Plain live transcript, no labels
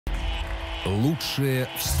Лучшее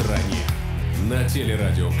в стране. На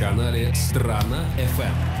телерадиоканале «Страна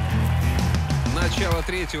ФМ». Начало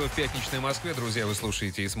третьего в пятничной Москве. Друзья, вы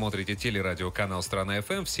слушаете и смотрите телерадиоканал «Страна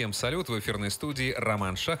ФМ». Всем салют. В эфирной студии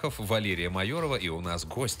Роман Шахов, Валерия Майорова. И у нас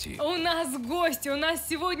гости. У нас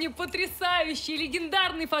сегодня потрясающий,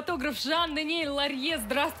 легендарный фотограф Жан-Даниэль Лорье.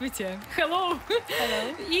 Здравствуйте. Hello.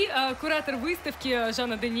 И куратор выставки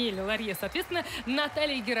Жана-Даниэля Лорье, соответственно,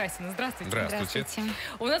 Наталья Герасина. Здравствуйте. Здравствуйте.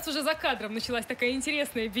 У нас уже за кадром началась такая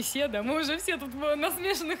интересная беседа. Мы уже все тут на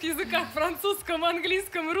смешанных языках, французском,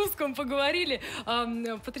 английском, русском поговорили.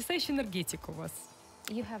 Потрясающая энергетика у вас.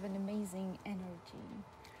 You have an amazing energy.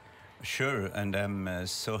 Sure, and I'm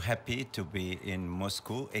so happy to be in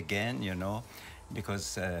Moscow again, you know,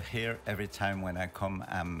 because here every time when I come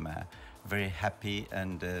I'm very happy,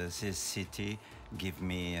 and this city give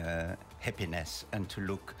me happiness, and to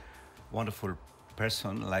look wonderful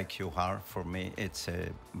person like you are, for me it's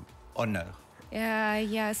a honor.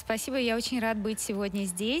 Спасибо, я очень рад быть сегодня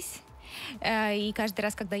здесь. И каждый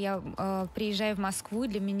раз, когда я приезжаю в Москву,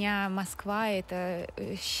 для меня Москва — это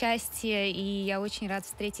счастье, и я очень рад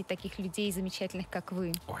встретить таких людей замечательных, как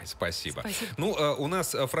вы. Ой, спасибо. Ну, у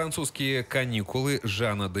нас французские каникулы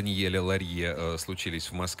Жана-Даниэля Лорье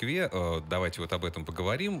случились в Москве. Давайте вот об этом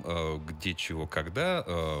поговорим. Где, чего, когда,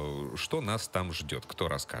 что нас там ждет, кто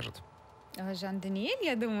расскажет? Жан-Даниэль,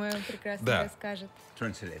 я думаю, прекрасно расскажет.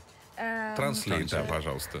 Translate. Translate, да,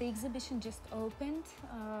 пожалуйста. The exhibition just opened,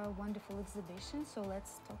 wonderful exhibition, so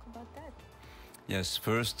let's talk about that. Yes,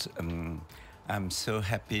 first, I'm so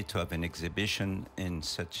happy to have an exhibition in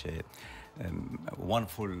such a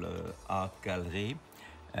wonderful art gallery,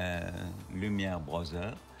 Lumière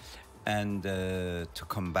Brothers, and to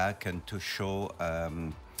come back and to show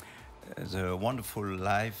the wonderful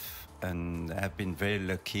life, and I've been very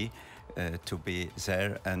lucky to be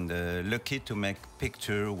there, and lucky to make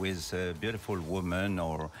picture with a beautiful woman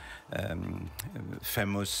or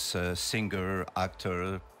famous singer,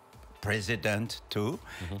 actor, president too,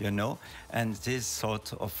 you know. And this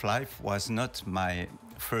sort of life was not my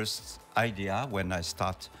first idea when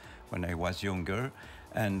I was younger,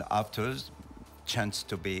 and after chance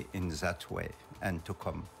to be in that way and to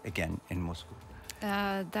come again in Moscow.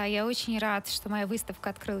 Да, я очень рад, что моя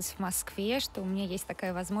выставка открылась в Москве, что у меня есть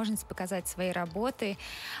такая возможность показать свои работы.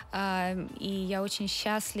 И я очень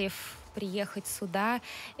счастлив приехать сюда.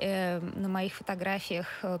 На моих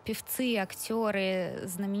фотографиях певцы, актеры,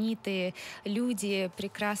 знаменитые люди,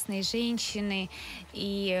 прекрасные женщины.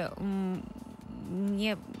 И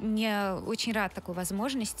мне очень рад такой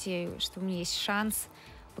возможности, что у меня есть шанс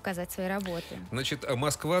показать свои работы. Значит,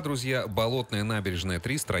 Москва, друзья, Болотная набережная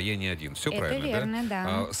 3, строение 1. Все правильно, верно,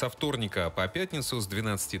 да? Со вторника по пятницу с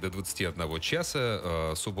 12 до 21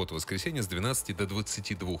 часа, суббота-воскресенье с 12 до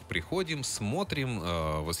 22 приходим, смотрим,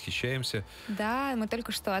 восхищаемся. Да, мы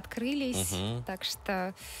только что открылись, так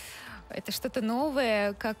что это что-то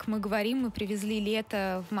новое. Как мы говорим, мы привезли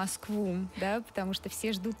лето в Москву, да, потому что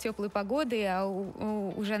все ждут теплой погоды, а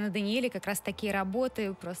у Жана Даниэля как раз такие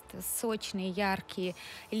работы просто сочные, яркие,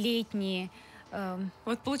 летние.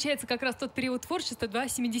 Вот получается как раз тот период творчества, да,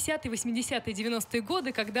 70-е, 80-е, 90-е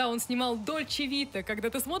годы, когда он снимал «Дольче Вита», когда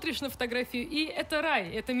ты смотришь на фотографию, и это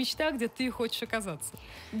рай, это мечта, где ты хочешь оказаться.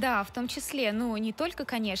 Да, в том числе, ну, не только,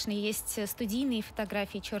 конечно, есть студийные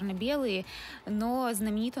фотографии черно-белые, но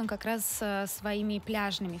знаменит он как раз своими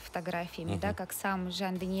пляжными фотографиями, да, как сам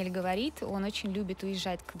Жан-Даниэль говорит, он очень любит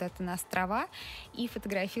уезжать куда-то на острова и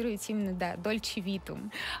фотографировать именно, да, «Дольче Виту».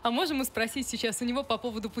 А можем мы спросить сейчас у него по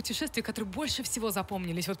поводу путешествий, которые больше всего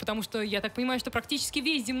запомнились? Вот потому что я так понимаю, что практически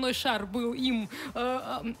весь земной шар был им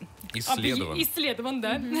исследован,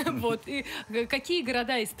 да? Вот. И какие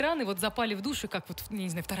города и страны вот запали в душу, как вот, не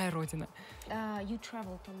знаю, вторая родина? You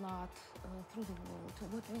traveled a lot through the world.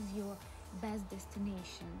 What was your best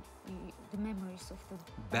destination? The memories of the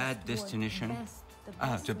Bad destination?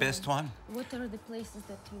 The best one? What are the places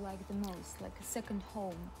that you like the most, like a second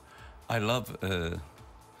home? I love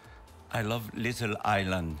little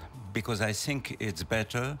island because I think it's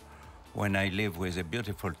better when I live with a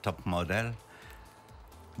beautiful top model.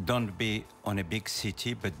 Don't be on a big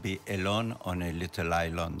city, but be alone on a little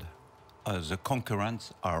island. The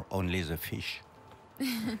concurrents are only the fish.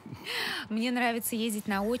 Мне нравится ездить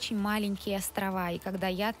на очень маленькие острова, и когда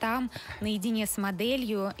я там наедине с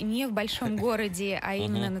моделью, не в большом городе, а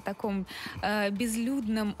именно на таком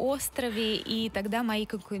безлюдном острове, и тогда мои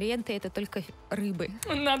конкуренты — это только рыбы.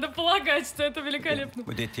 Надо полагать, что это великолепно.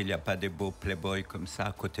 Vous dites, il n'y a pas de beaux playboys comme ça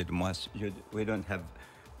à côté de moi. We don't have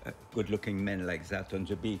good-looking men like that on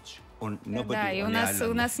the beach. Да, и у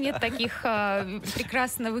нас нет таких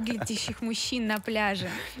прекрасно выглядящих мужчин на пляже.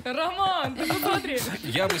 Роман, ты посмотри.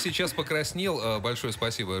 Я бы сейчас покраснел. Большое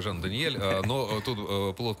спасибо, Жан-Даниэль. Но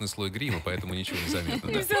тут плотный слой грима, поэтому ничего не заметно.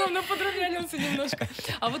 И все равно подрумянился немножко.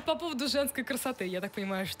 А вот по поводу женской красоты. Я так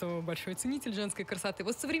понимаю, что большой ценитель женской красоты.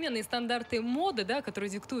 Вот современные стандарты моды, да, которые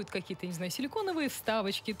диктуют какие-то, не знаю, силиконовые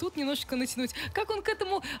вставочки, тут немножечко натянуть. Как он к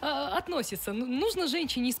этому относится? Нужно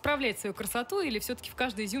женщине исправлять свою красоту или все-таки в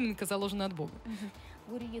каждой изюминке заложено от Бога?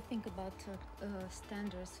 What do you think about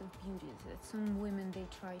standards of beauty? That some women they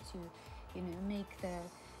try to, make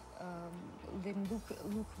them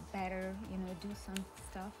look better, do some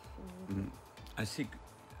stuff. I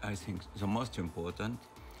think the most important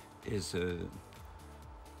is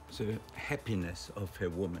the happiness of a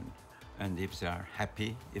woman, and if they are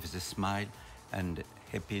happy, if they smile, and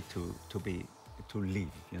happy to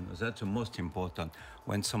live, that's the most important.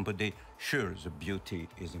 When somebody, sure, the beauty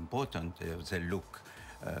is important, they look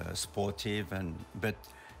sportive, but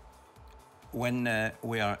when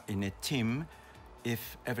we are in a team,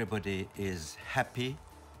 if everybody is happy,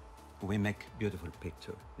 we make beautiful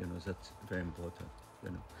picture. That's very important.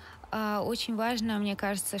 Очень важно, мне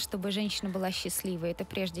кажется, чтобы женщина была счастливой. Это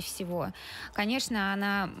прежде всего. Конечно,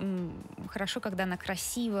 она хорошо, когда она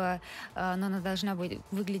красива, но она должна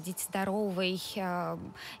выглядеть здоровой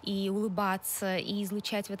и улыбаться, и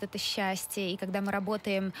излучать вот это счастье. И когда мы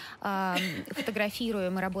работаем,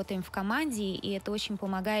 фотографируем, мы работаем в команде, и это очень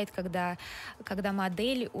помогает, когда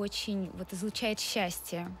модель очень излучает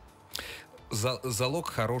счастье. Залог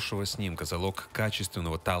хорошего снимка, залог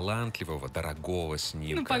качественного, талантливого, дорогого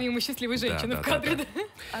снимка. Ну, помимо счастливой женщины в кадре. Да.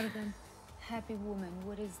 Other than happy woman,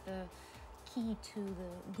 what is the key to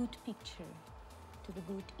the good picture, to the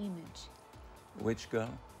good image? Which girl?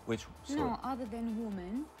 No, other than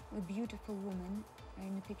woman, a beautiful woman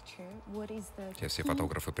in the picture, what is the Сейчас все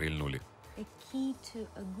фотографы прильнули. A key to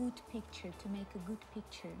a good picture, to make a good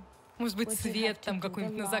picture. Может быть, свет там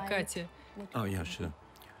какой-нибудь на закате. Oh, yeah, sure.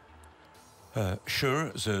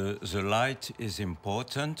 Sure, the light is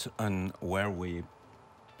important, and where we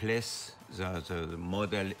place the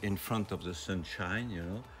model in front of the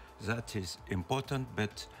sunshine, that is important.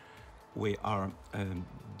 But we are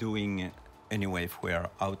doing, anyway, if we are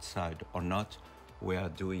outside or not, we are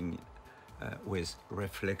doing with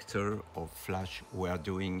reflector or flash, we are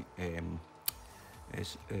doing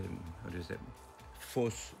what is it?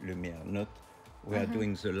 Fausse lumière, not we are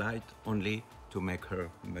doing the light only to make her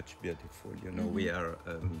much beautiful. We are.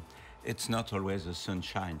 It's not always the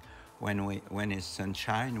sunshine. When it's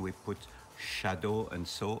sunshine, we put shadow and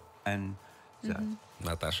that.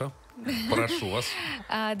 Наташа, прошу вас.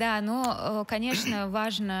 Да, но, конечно,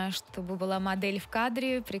 важно, чтобы была модель в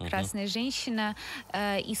кадре, прекрасная женщина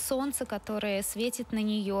и солнце, которое светит на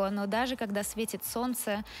нее. Но даже когда светит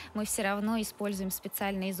солнце, мы все равно используем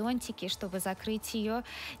специальные зонтики, чтобы закрыть ее,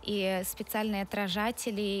 и специальные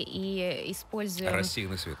отражатели, и используем...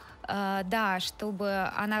 Рассеянный свет. Да,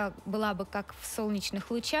 чтобы она была бы как в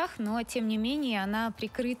солнечных лучах, но, тем не менее, она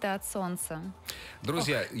прикрыта от солнца.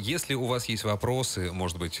 Друзья, если у вас есть вопросы,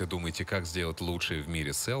 может быть, думаете, как сделать лучшее в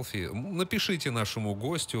мире селфи, напишите нашему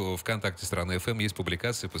гостю. ВКонтакте «Страна ФМ» есть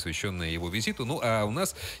публикация, посвященная его визиту. Ну, а у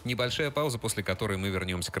нас небольшая пауза, после которой мы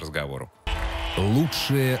вернемся к разговору.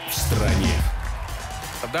 Лучшее в стране.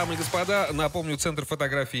 Дамы и господа, напомню, Центр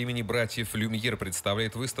фотографии имени братьев Люмьер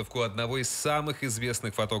представляет выставку одного из самых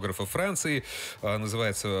известных фотографов Франции.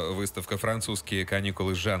 Называется выставка «Французские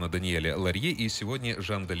каникулы» Жана-Даниэля Лорье. И сегодня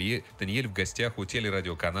Жан-Даниэль в гостях у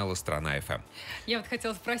телерадиоканала «Страна ФМ». Я вот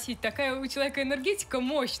хотела спросить, такая у человека энергетика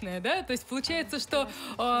мощная, да? То есть получается, что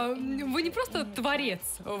вы не просто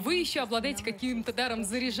творец, вы еще обладаете каким-то даром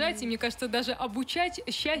заряжать и, мне кажется, даже обучать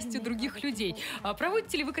счастью других людей.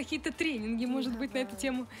 Проводите ли вы какие-то тренинги, может быть, на эту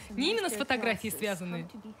тему? Не именно с фотографией связанные,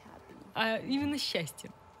 а именно с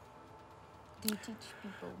счастьем.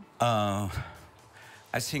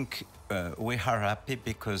 I think we are happy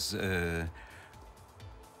because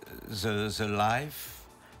the life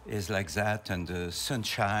is like that, and the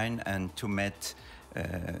sunshine, and to meet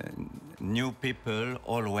new people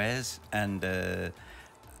always, and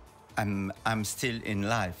I'm still in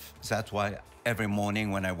life. That's why every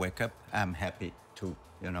morning when I wake up, I'm happy too.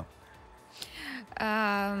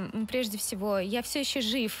 Прежде всего, я все еще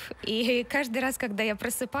жив, и каждый раз, когда я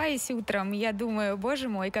просыпаюсь утром, я думаю, боже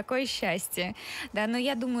мой, какое счастье. Да, но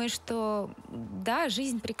я думаю, что да,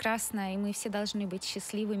 жизнь прекрасна, и мы все должны быть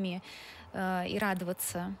счастливыми и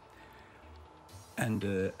радоваться.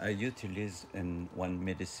 And I utilize in one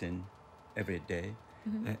medicine every day.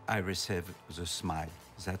 I receive the smile.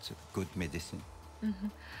 That's a good medicine.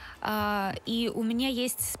 И у меня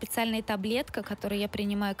есть специальная таблетка, которую я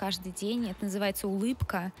принимаю каждый день. Это называется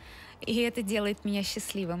улыбка, и это делает меня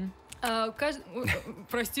счастливым.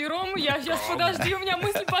 Прости, Ром, я сейчас, подожди, у меня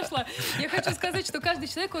мысль пошла. Я хочу сказать, что каждый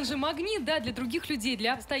человек, он же магнит, да, для других людей,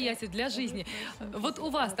 для обстоятельств, для жизни. Вот у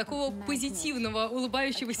вас, такого позитивного,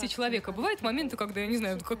 улыбающегося человека, бывают моменты, когда, я не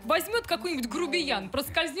знаю, как возьмет какой-нибудь грубиян,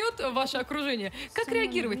 проскользнет в ваше окружение. Как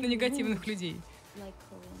реагировать на негативных людей?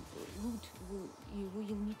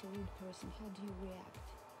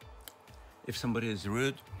 If somebody is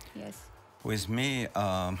rude, Yes. with me,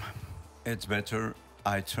 it's better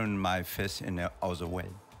I turn my face in the other way.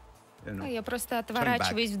 You know? Я просто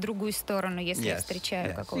отворачиваюсь в другую сторону, если я встречаю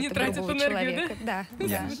Не какого-то тратит другого энергию, человека. Да,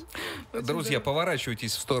 Yes. Друзья,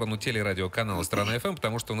 поворачивайтесь в сторону телерадиоканала «Страна ФМ»,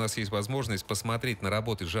 потому что у нас есть возможность посмотреть на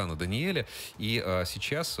работы Жана-Даниэля. И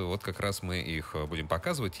сейчас вот как раз мы их будем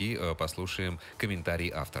показывать и послушаем комментарии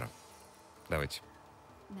автора. Давайте.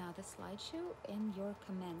 Now the slideshow and your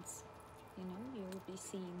comments. You know, you will be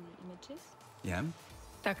seeing the images. Yeah.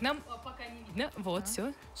 Так, нам пока не видно. Вот,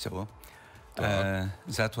 все. So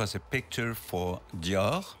that was a picture for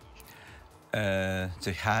Dior,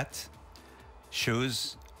 the hat,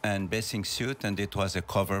 shoes, and bathing suit, and it was a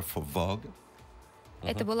cover for Vogue.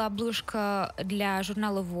 Это была обложка для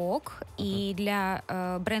журнала Vogue и для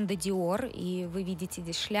бренда Dior. И вы видите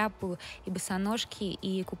здесь шляпу, и босоножки,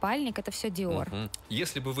 и купальник. Это все Dior.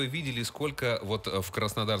 Если бы вы видели, сколько вот в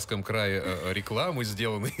Краснодарском крае рекламы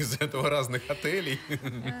сделаны из этого разных отелей.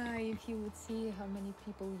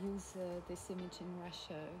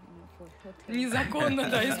 Незаконно,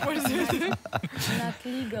 да, используют.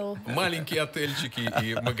 Маленькие отельчики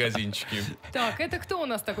и магазинчики. Так, это кто у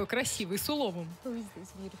нас такой красивый, с уловом?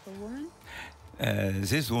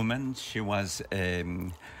 This woman, she was a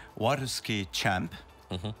water ski champ,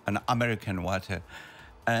 an American water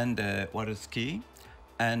ski,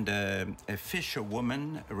 and a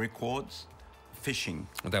fisherwoman records fishing.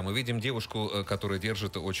 Да, мы видим девушку, которая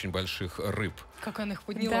держит очень больших рыб. Как она их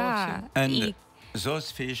подняла Да, And и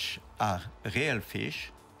those fish are real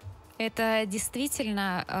fish. это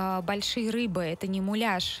действительно большие рыбы, это не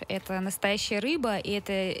муляж, это настоящая рыба, и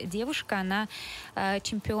эта девушка, она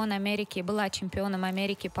чемпион Америки, была чемпионом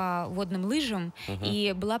Америки по водным лыжам,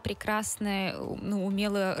 и была прекрасно,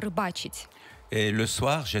 умела рыбачить. Et le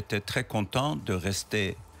soir, j'étais très content de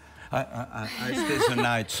rester. I stayed the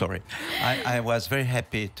night, sorry. I was very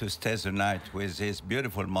happy to stay the night with this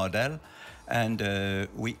beautiful model, and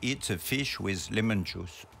we eat the fish with lemon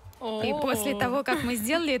juice. И после того, как мы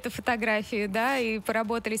сделали эту фотографию, да, и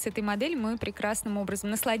поработали с этой моделью, мы прекрасным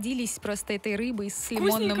образом насладились просто этой рыбой с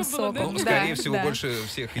лимонным Вкусненько было, да? соком. Ну, Да, скорее всего, да. больше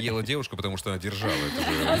всех ела девушка, потому что она держала.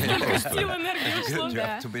 Это же непросто. Сила энергии ушло. You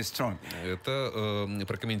have to be strong. Это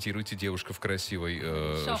прокомментируйте девушка в красивой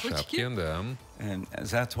Шапочке. шапке, да. And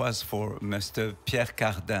that was for Mr. Pierre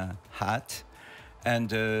Cardin hat. And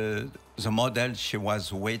the model, she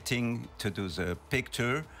was waiting to do the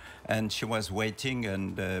picture. And she was waiting,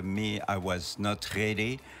 and me, I was not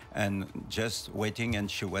ready, and just waiting, and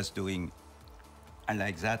she was doing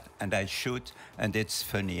like that, and I shoot, and it's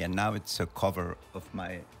funny, and now it's a cover of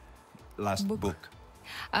my last book.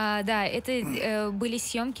 Да, это были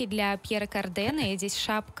съемки для Пьера Кардена, и здесь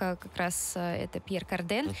шапка как раз это Пьер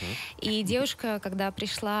Карден. И девушка, когда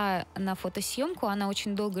пришла на фотосъемку, она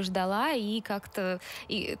очень долго ждала и как-то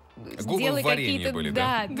Губы в варенье были,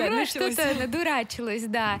 да? Да, ну что-то надурачилась,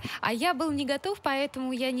 да. А я был не готов,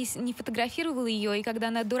 поэтому я не фотографировала ее, и когда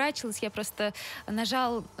она дурачилась, я просто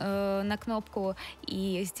нажал на кнопку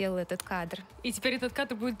и сделал этот кадр. И теперь этот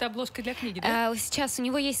кадр будет обложкой для книги, да? Сейчас у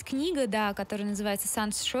него есть книга, да, которая называется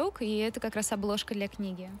 «Sunstroke», и это как раз обложка для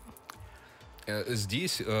книги.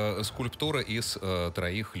 Здесь скульптура из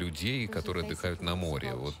троих людей, которые отдыхают на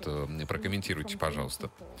море. Вот прокомментируйте,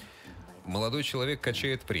 пожалуйста. Молодой человек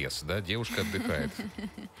качает пресс, да, девушка отдыхает.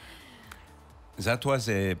 That was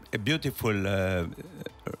a beautiful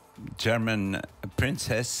German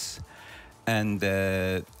princess, and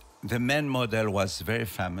the main model was very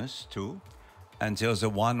famous too, and the other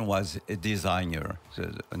one was a designer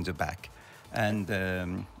on the back.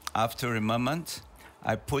 And after a moment,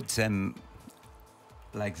 I put them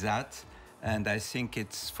like that, and I think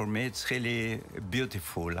for me, it's really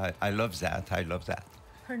beautiful. I love that. I love that.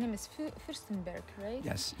 Her name is Fürstenberg, right?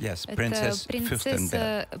 Yes, Это Princess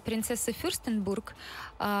Fürstenberg. принцесса Фюрстенбург,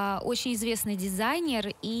 очень известный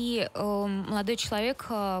дизайнер и молодой человек,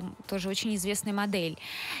 тоже очень известная модель.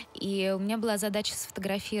 И у меня была задача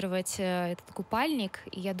сфотографировать этот купальник,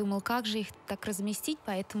 и я думал, как же их так разместить,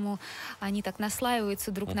 поэтому они так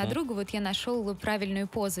наслаиваются друг на друга. Вот я нашел правильную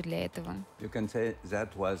позу для этого. You can say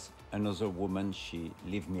that was another woman. She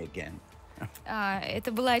leave me again.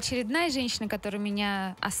 Это была очередная женщина, которая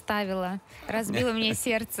меня оставила, разбила мне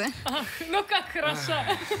сердце. Ах, ну как хороша.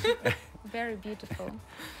 Very beautiful.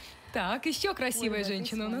 Так, еще красивая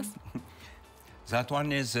женщина у нас. That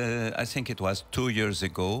one is, I think it was 2 years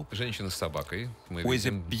ago, Женщина с собакой. Мы with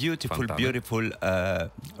a видим beautiful, фонтаны.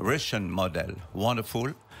 beautiful Russian model.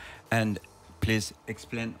 Wonderful. And please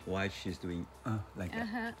explain why she's doing like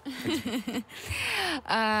that.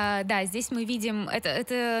 Да, здесь мы видим,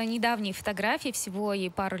 это недавние фотографии, всего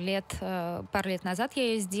ей пару лет назад я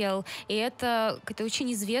ее сделал, и это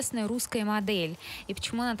очень известная русская модель. И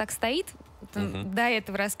почему она так стоит? До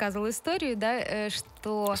этого рассказывала историю, да,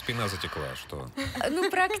 что... Спина затекла, что? Ну,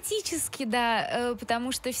 практически, да,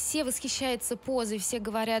 потому что все восхищаются позой, все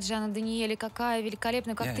говорят: Жан-Даниэль, какая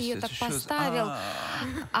великолепная, как ты ее так поставил.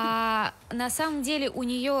 А на самом деле у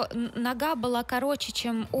нее нога была короче,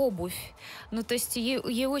 чем обувь. Ну, то есть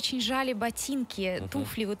ей очень жали ботинки,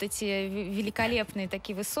 туфли вот эти великолепные,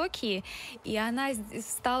 такие высокие, и она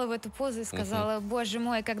встала в эту позу и сказала: боже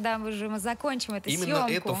мой, когда мы закончим эту съемку? Именно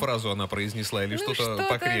эту фразу она произнесла или что-то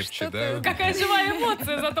покрепче, да? Какая живая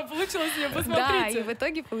эмоция зато получилась у нее, посмотрите. Да, и в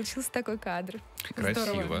итоге получился такой кадр. Красиво,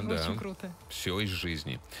 Здорово, да. очень круто. Все из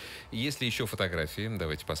жизни. Есть ли еще фотографии?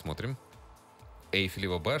 Давайте посмотрим.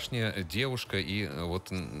 Эйфелева башня, девушка и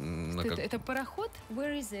вот... Это пароход?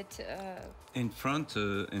 Where is it? In front,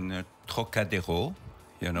 in Trocadero,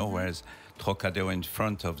 you know, where's Trocadero in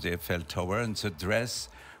front of the Eiffel Tower, and the dress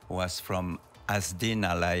was from Asdin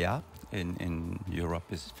Alaya in Europe,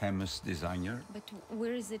 is famous designer. But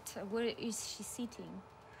where is it? Where is she sitting?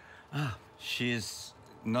 She is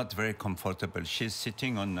not very comfortable. She's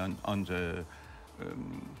sitting on the,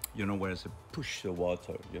 you know, where the push the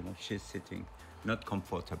water. You know, she's sitting not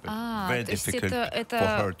comfortable. Very то есть difficult это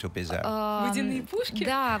for her to be there. Водяные пушки?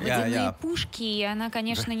 Да, водяные Yeah. пушки, и она,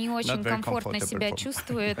 конечно, не очень very комфортно comfortable себя for-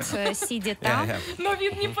 чувствует, сидя там. Но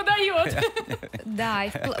вид не подает. Да, и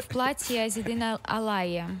в платье Азидина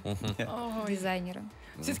Алая, Ой. дизайнера.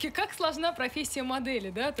 Все-таки как сложна профессия модели,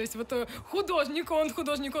 да? То есть вот художник,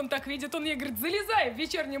 он так видит, он ей говорит: залезай в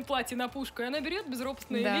вечернем платье на пушку, и она берет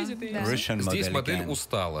безропотно и Да, лезет. И... да. Russian Здесь model модель again.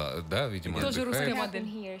 устала, да, видимо, Тоже отдыхает. русская модель.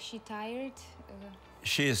 She tired?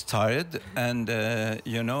 She is tired, and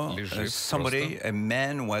you know, Лежит somebody, просто. a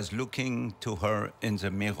man was looking to her in the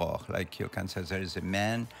mirror, like you can say there is a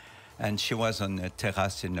man, and she was on a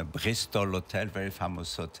terrace in a Bristol hotel, very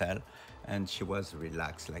famous hotel, and she was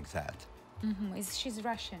relaxed like that. She's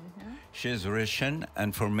Russian, no? She's Russian,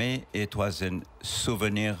 and for me, it was a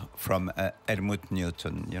souvenir from Helmut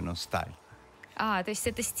Newton, you know, style. То есть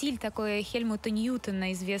это стиль такой Хельмута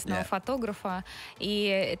Ньютона, известного фотографа. И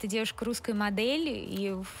эта девушка русская модель,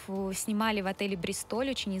 и снимали в отеле «Бристоль»,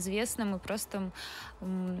 очень известном, и просто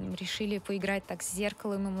решили поиграть так с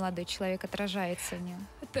зеркалом, и молодой человек отражается в нем.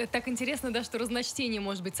 Это так интересно, да, что разночтение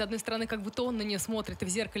может быть. С одной стороны, как будто он на нее смотрит и в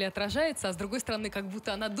зеркале отражается, а с другой стороны, как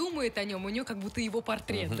будто она думает о нем, у нее как будто его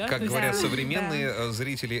портрет, да? Как То есть- говорят Да. современные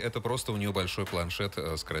зрители, это просто у нее большой планшет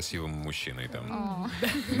с красивым мужчиной там.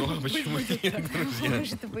 Ну а почему нет, друзья?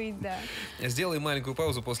 Может быть, да. Сделаем маленькую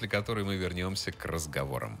паузу, после которой мы вернемся к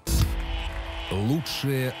разговорам.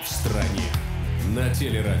 Лучшее в стране. На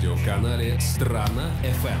телерадиоканале «Страна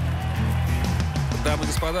ФМ». Дамы и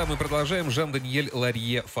господа, мы продолжаем. Жан-Даниэль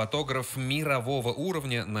Лорье, фотограф мирового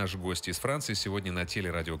уровня. Наш гость из Франции сегодня на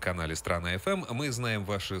телерадиоканале «Страна ФМ». Мы знаем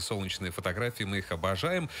ваши солнечные фотографии, мы их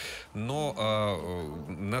обожаем. Но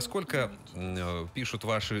насколько пишут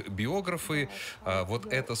ваши биографы, вот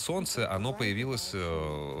это солнце, оно появилось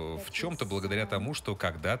в чем-то благодаря тому, что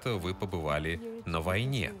когда-то вы побывали на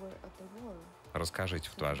войне. Расскажите,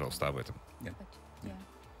 пожалуйста, об этом.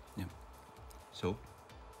 So,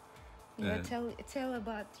 Tell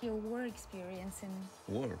about your war experience in...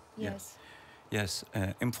 war. Yes. Yes,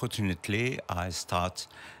 unfortunately, I start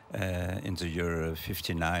in the year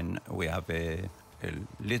 59. We have a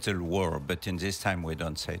little war, but in this time we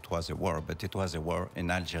don't say it was a war, but it was a war in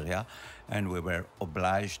Algeria, and we were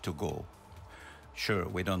obliged to go. Sure,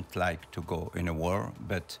 we don't like to go in a war,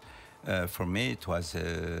 but for me it was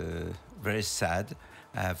very sad.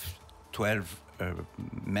 I have 12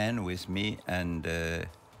 men with me, and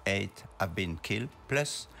 8 have been killed.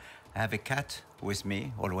 Plus, I have a cat with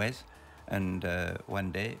me always. And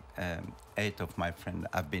one day, 8 of my friends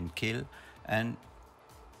have been killed, and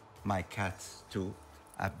my cats too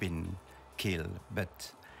have been killed.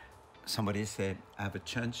 But somebody said, I have a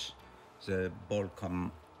chance, the ball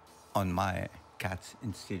come on my cat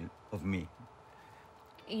instead of me.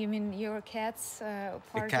 You mean your cat's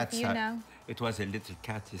part cats of you now? It was a little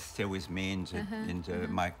cat. He stayed with me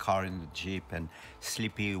my car in the jeep and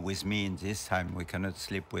sleepy with me. In this time, we cannot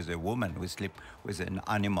sleep with a woman. We sleep with an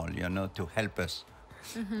animal, to help us.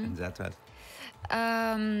 And that was.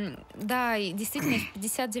 Да, и действительно, в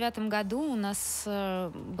 1959 году у нас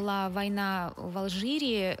была война в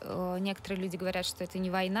Алжире. Некоторые люди говорят, что это не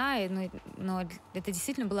война, но это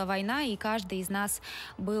действительно была война, и каждый из нас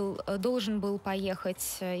должен был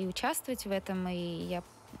поехать и участвовать в этом. И я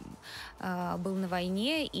был на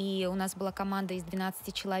войне, и у нас была команда из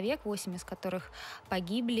 12 человек, 8 из которых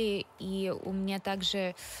погибли. И у меня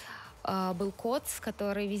также был кот,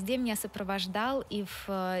 который везде меня сопровождал, и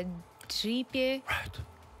в джипе.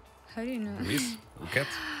 How do you know?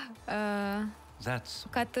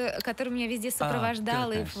 Который меня везде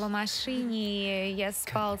сопровождал, и в машине я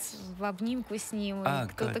спал в обнимку с ним.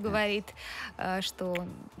 Кто-то говорит, что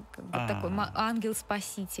он такой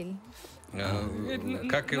ангел-спаситель.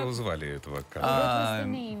 Как его звали, этого кота? What was the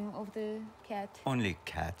name of the cat? Only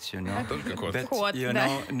cat, Только кот. But, Кот, да.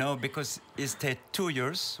 No, because he stayed 2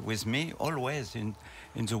 years with me, always in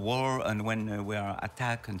the war, and when we are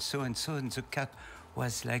attacked and so, and the cat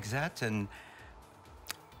was like that. And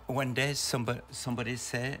one day somebody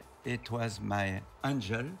said it was my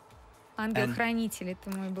angel. Ангел-хранитель это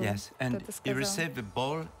мой был. Yes, and кто-то he сказал. received the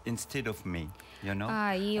ball instead of me, И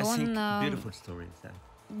I он, think beautiful story is that.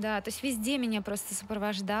 Да, то есть везде меня просто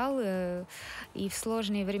сопровождал, и в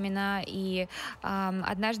сложные времена, и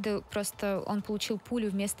однажды просто он получил пулю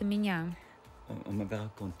вместо меня. On m'avait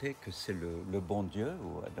raconté que c'est le bon Dieu,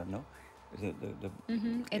 ou I don't know.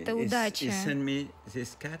 Это удача. He sent me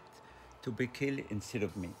this cat to be killed instead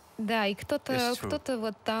of me. Да, и кто-то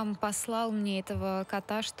вот там послал мне этого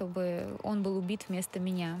кота, чтобы он был убит вместо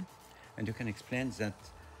меня. And you can explain that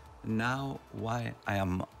now why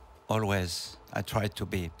I try to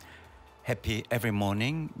be happy every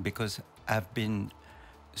morning, because I've been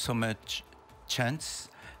so much chance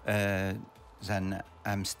than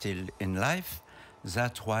I'm still in life.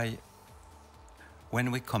 That's why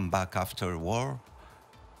when we come back after war,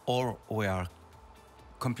 or we are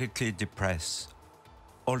completely depressed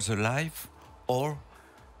all the life, or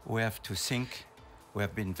we have to think we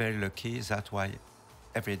have been very lucky. That's why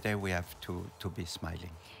every day we have to be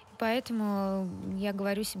smiling. Поэтому я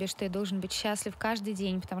говорю себе, что я должен быть счастлив каждый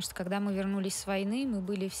день, потому что когда мы вернулись с войны, мы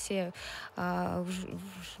были все в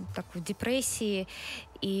депрессии,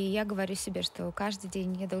 и я говорю себе, что каждый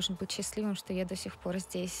день я должен быть счастливым, что я до сих пор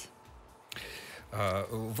здесь.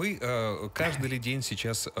 Вы каждый ли день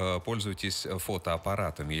сейчас пользуетесь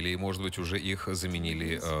фотоаппаратами, или, может быть, уже их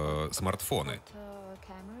заменили смартфоны?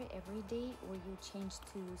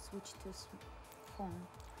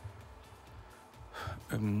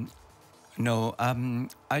 No,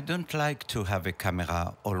 I don't like to have a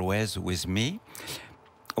camera always with me.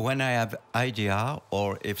 When I have idea,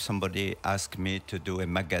 or if somebody asks me to do a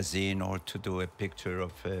magazine or to do a picture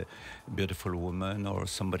of a beautiful woman or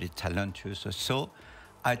somebody talented, so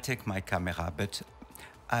I take my camera. But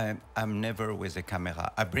I'm never with a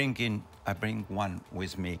camera. I bring one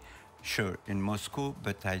with me, sure, in Moscow.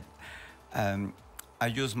 But I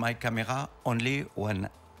use my camera only when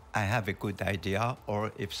I have a good idea,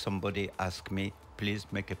 or if somebody asks me, please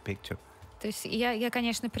make a picture. То есть я,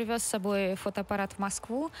 конечно, привез с собой фотоаппарат в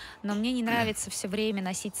Москву, но мне не нравится все время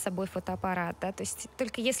носить с собой фотоаппарат. Да? То есть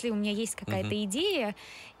только если у меня есть какая-то идея,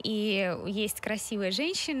 и есть красивая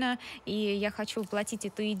женщина, и я хочу воплотить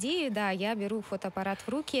эту идею, да, я беру фотоаппарат в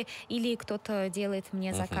руки, или кто-то делает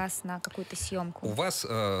мне заказ на какую-то съемку. У вас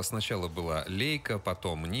сначала была Leica,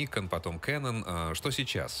 потом Nikon, потом Canon. Что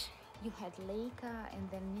сейчас? You had Leica, and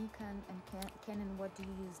then Nikon, and Canon. What do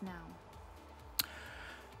you use now?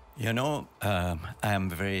 You know,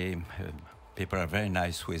 people are very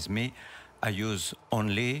nice with me. I use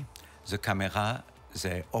only the camera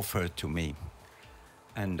they offer to me.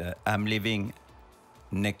 And I'm leaving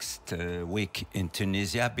next week in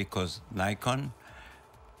Tunisia because Nikon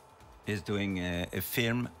is doing a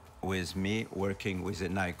film with me working with a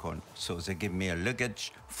Nikon. So they give me a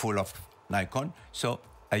luggage full of Nikon. So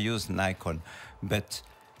I use Nikon. But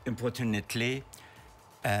unfortunately,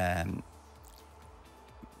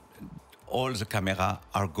 all the camera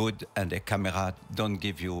are good, and the camera don't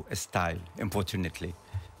give you a style, unfortunately.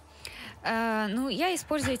 Ну, я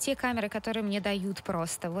использую те камеры, которые мне дают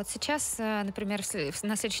просто. Вот сейчас, например,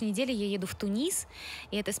 на следующей неделе я еду в Тунис,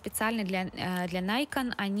 и это специально для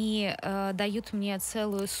Nikon. Они дают мне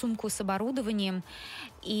целую сумку с оборудованием,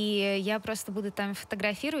 и я просто буду там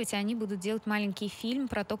фотографировать, и они будут делать маленький фильм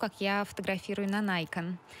про то, как я фотографирую на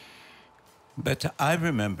Nikon. But I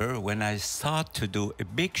remember when I started to do a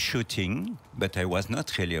big shooting, but I was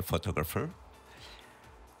not really a photographer,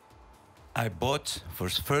 I bought for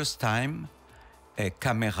the first time a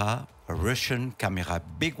camera, a Russian camera,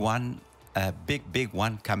 big one, a big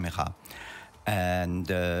one camera. And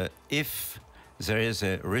if there is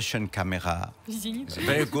a Russian camera,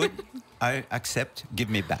 very good, I accept, give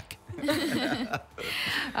me back.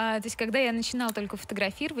 То есть, когда я начинала только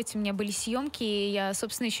фотографировать, у меня были съемки, и я,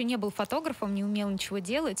 собственно, еще не был фотографом, не умел ничего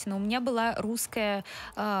делать, но у меня была русский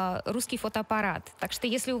фотоаппарат. Так что,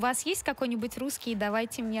 если у вас есть какой-нибудь русский,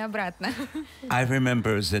 давайте мне обратно. I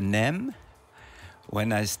remember the name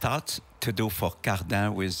when I start to do for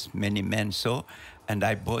Cardin with many men, so, and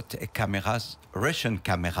I bought a camera, Russian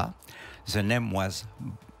camera. The name was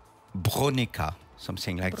Bronica.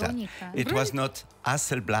 Something like Bronica. that. It was not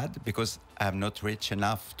Hasselblad because I'm not rich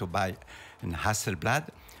enough to buy an Hasselblad.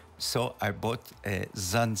 So I bought a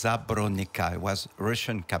Zanza Bronica. It was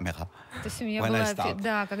Russian camera. То есть у меня when I была, started.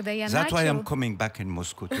 да, когда я That's why I'm начал, coming back in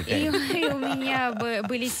Moscow и today. у меня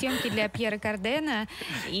были съемки для Пьера Кардена,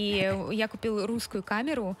 и я купил русскую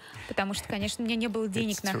камеру, потому что, конечно, у меня не было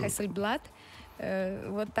денег It's на true. Hasselblad.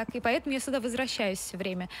 Вот так. И поэтому я сюда возвращаюсь все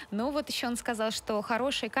время. Но вот еще он сказал, что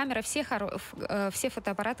хорошая камера, все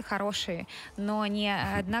фотоаппараты хорошие, но ни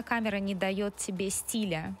одна камера не дает тебе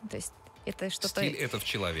стиля. То есть это что-то... Стиль — это в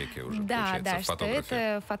человеке уже, Да, получается, да, в что фотографе.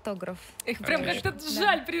 это фотограф. Эх, прям как-то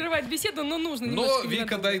жаль прерывать беседу, но нужно Но немножко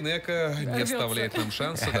Вика ненадолго. Дайнеко не Рвется. оставляет нам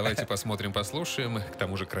шанса. Давайте посмотрим, послушаем. К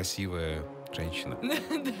тому же красивая женщина.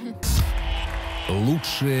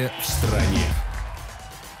 Лучшее в стране.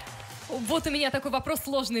 Вот у меня такой вопрос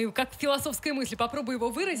сложный, как философская мысль. Попробую его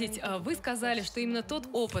выразить. Вы сказали, что именно тот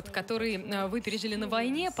опыт, который вы пережили на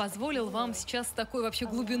войне, позволил вам сейчас с такой вообще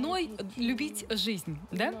глубиной любить жизнь,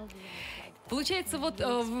 да? Получается, вот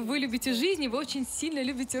вы любите жизнь, и вы очень сильно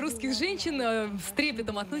любите русских женщин, с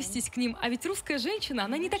трепетом относитесь к ним. А ведь русская женщина,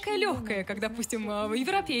 она не такая легкая, как, допустим,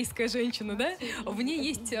 европейская женщина, да? В ней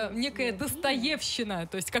есть некая достоевщина,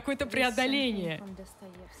 то есть какое-то преодоление.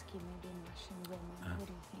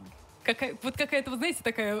 Вот какая-то, вы знаете,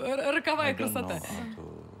 такая роковая красота.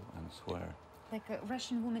 Like a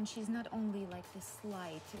Russian woman, she's not only like this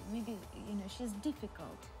light, maybe, you know, she's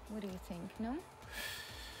difficult. What do you think, no?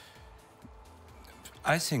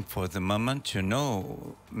 I think for the moment, you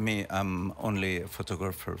know, me, I'm only a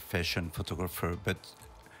photographer, fashion photographer, but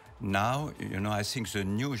now, you know, I think the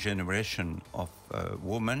new generation of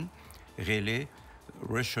women, really,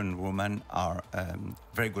 Russian women are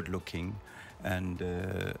very good looking and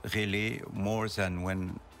really more than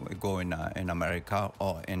when we go in America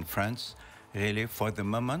or in France. Really, for the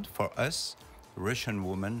moment, for us, Russian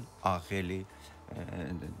women are really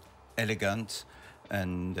elegant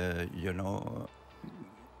and, you know...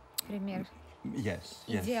 Пример. Yes,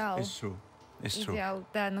 Идеал. it's true. It's true. Идеал,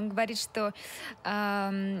 да. Но он говорит, что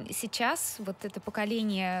сейчас вот это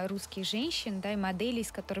поколение русских женщин, да, и моделей,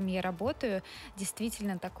 с которыми я работаю,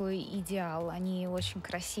 действительно такой идеал. Они очень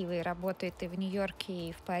красивые, работают и в Нью-Йорке,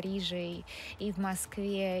 и в Париже, и в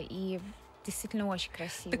Москве, и действительно очень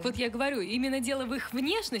красивые. Так вот я говорю, именно дело в их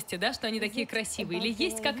внешности, да, что они такие красивые? Или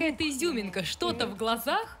есть какая-то изюминка, что-то в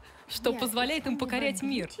глазах, что позволяет им покорять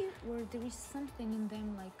мир?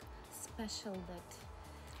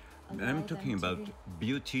 I'm talking about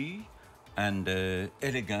beauty and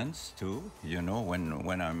elegance too. You know,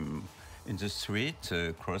 when I'm in the street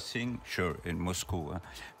crossing, sure, in Moscow,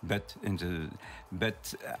 but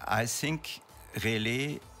I think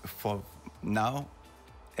really for now,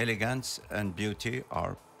 elegance and beauty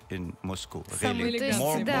are in Moscow. Самые Really, элегантные.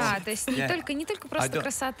 more, Да, more. то есть Yeah. не только просто don't-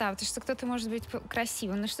 красота, потому что кто-то может быть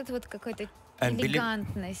красивым, но что-то вот какая-то And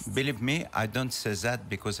элегантность. believe me, I don't say that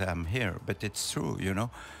because I'm here, but it's true, you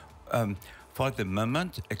know. For the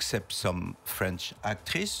moment, except some French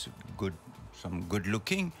actress, some good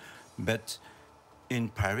looking, but in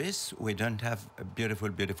Paris, we don't have a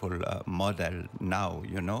beautiful model now,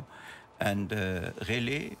 you know. And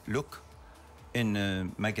really, look, in a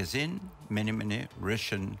magazine, many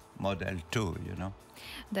Russian model too, you know.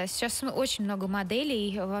 Да, сейчас очень много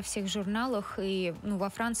моделей во всех журналах, и во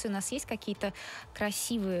Франции у нас есть какие-то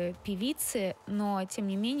красивые певицы, но, тем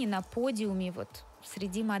не менее, на подиуме вот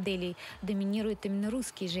среди моделей доминируют именно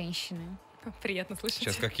русские женщины. Приятно слышать.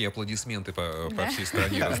 Сейчас какие аплодисменты по всей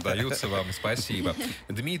стране раздаются вам. Спасибо.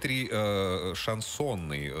 Дмитрий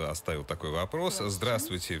Шансонный оставил такой вопрос.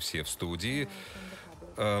 Здравствуйте все в студии.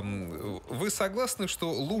 Вы согласны,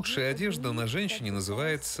 что лучшая одежда на женщине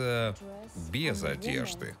называется без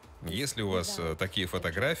одежды? Если у вас такие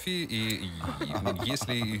фотографии, и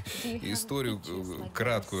если историю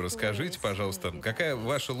краткую расскажите, пожалуйста, какая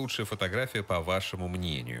ваша лучшая фотография по вашему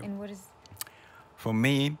мнению? For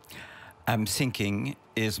me, I'm thinking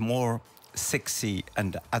is more sexy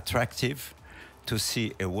and attractive to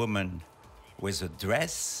see a woman with a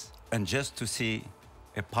dress, and just to see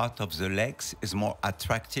a part of the legs is more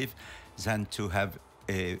attractive than to have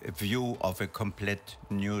a view of a complete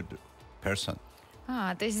nude person.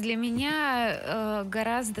 То есть для меня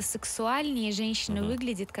гораздо сексуальнее женщина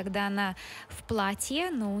выглядит, когда она в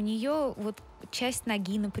платье, но у нее вот часть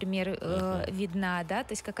ноги, например, видна, да,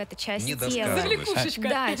 то есть какая-то часть тела.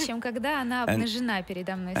 Да, чем когда она обнажена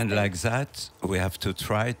передо мной. And like that, we have to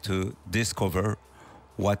try to discover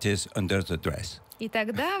what is under the dress. И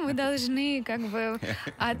тогда мы должны как бы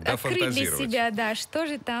открыть для себя, да, что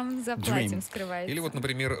же там за платьем скрывается. Или вот,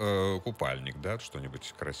 например, купальник, да,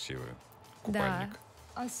 что-нибудь красивое. Купальник.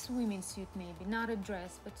 A swimming suit maybe, not a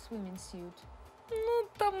dress, but swimming suit. Ну,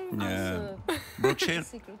 там... Brooke,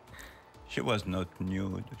 she was not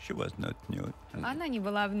nude. She was not nude. Она не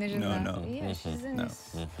была обнажена. No. Yeah, she's in a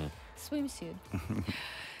swimsuit.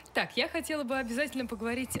 Так, я хотела бы обязательно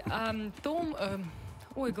поговорить о том...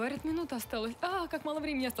 Ой, говорят, минута осталась. Как мало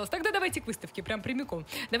времени осталось. Тогда давайте к выставке, прям прямиком.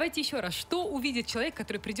 Давайте еще раз. Что увидит человек,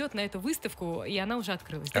 который придет на эту выставку, и она уже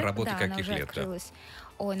открылась? Да? Работы да, каких она уже лет? Открылась.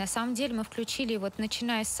 Ой, на самом деле мы включили, вот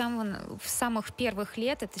начиная с самых первых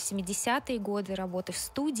лет, это 70-е годы работы в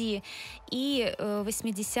студии, и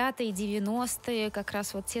 80-е, 90-е, как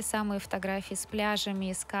раз вот те самые фотографии с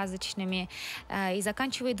пляжами, сказочными, и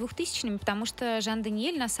заканчивая 2000-ми, потому что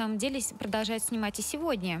Жан-Даниэль на самом деле продолжает снимать и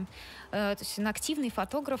сегодня. То есть он активный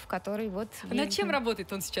фотограф, который вот... Над чем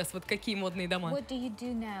работает он сейчас? Вот какие модные дома? What do you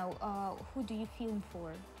do now? Who do you film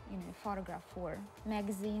for? You know, photograph for?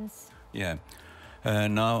 Magazines? Yeah.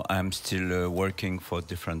 Now I'm still working for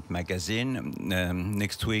different magazines.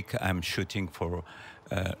 Next week I'm shooting for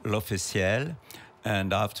L'Officiel,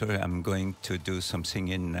 and after I'm going to do something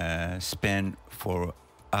in Spain for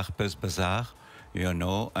Harper's Bazaar. You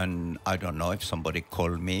know, and I don't know if somebody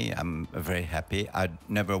called me. I'm very happy. I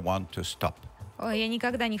never want to stop. Я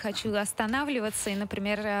никогда не хочу останавливаться. И,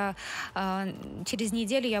 например, через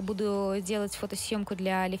неделю я буду делать фотосъемку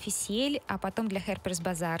для L'Officiel, а потом для Harper's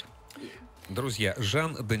Bazaar. Друзья,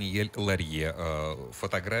 Жан-Даниэль Лорье.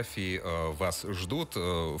 Фотографии вас ждут.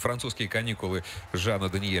 Французские каникулы Жана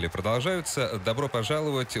Даниэля продолжаются. Добро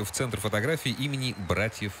пожаловать в Центр фотографий имени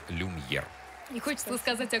братьев Люмьер. И хочется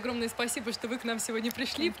сказать огромное спасибо, что вы к нам сегодня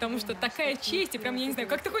пришли, потому что такая честь, и прям, я не знаю,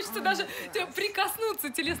 как-то хочется даже прикоснуться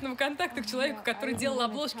телесного контакта к человеку, который делал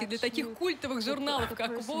обложки для таких культовых журналов,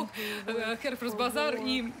 как Vogue, Harper's Bazaar,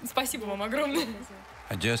 и спасибо вам огромное.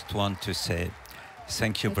 I just want to say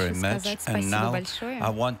thank you very much, and now I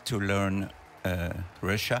want to learn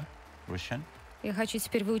Russian. Я хочу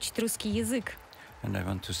теперь выучить русский язык. And I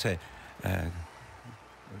want to say...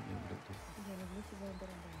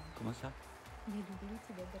 Comment ça? Я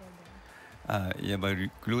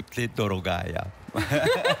люблю тебя, дорогая.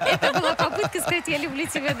 Это была попытка сказать «я люблю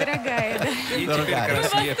тебя, дорогая». Да? И теперь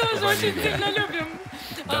краснеет Мы вас тоже очень Валерия. сильно любим.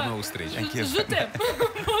 До новых встреч. Жутем.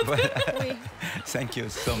 Thank you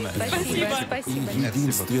so much. Спасибо.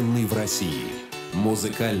 Единственный в России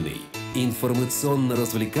музыкальный,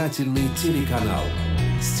 информационно-развлекательный телеканал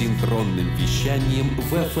с синхронным вещанием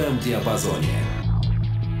в FM-диапазоне.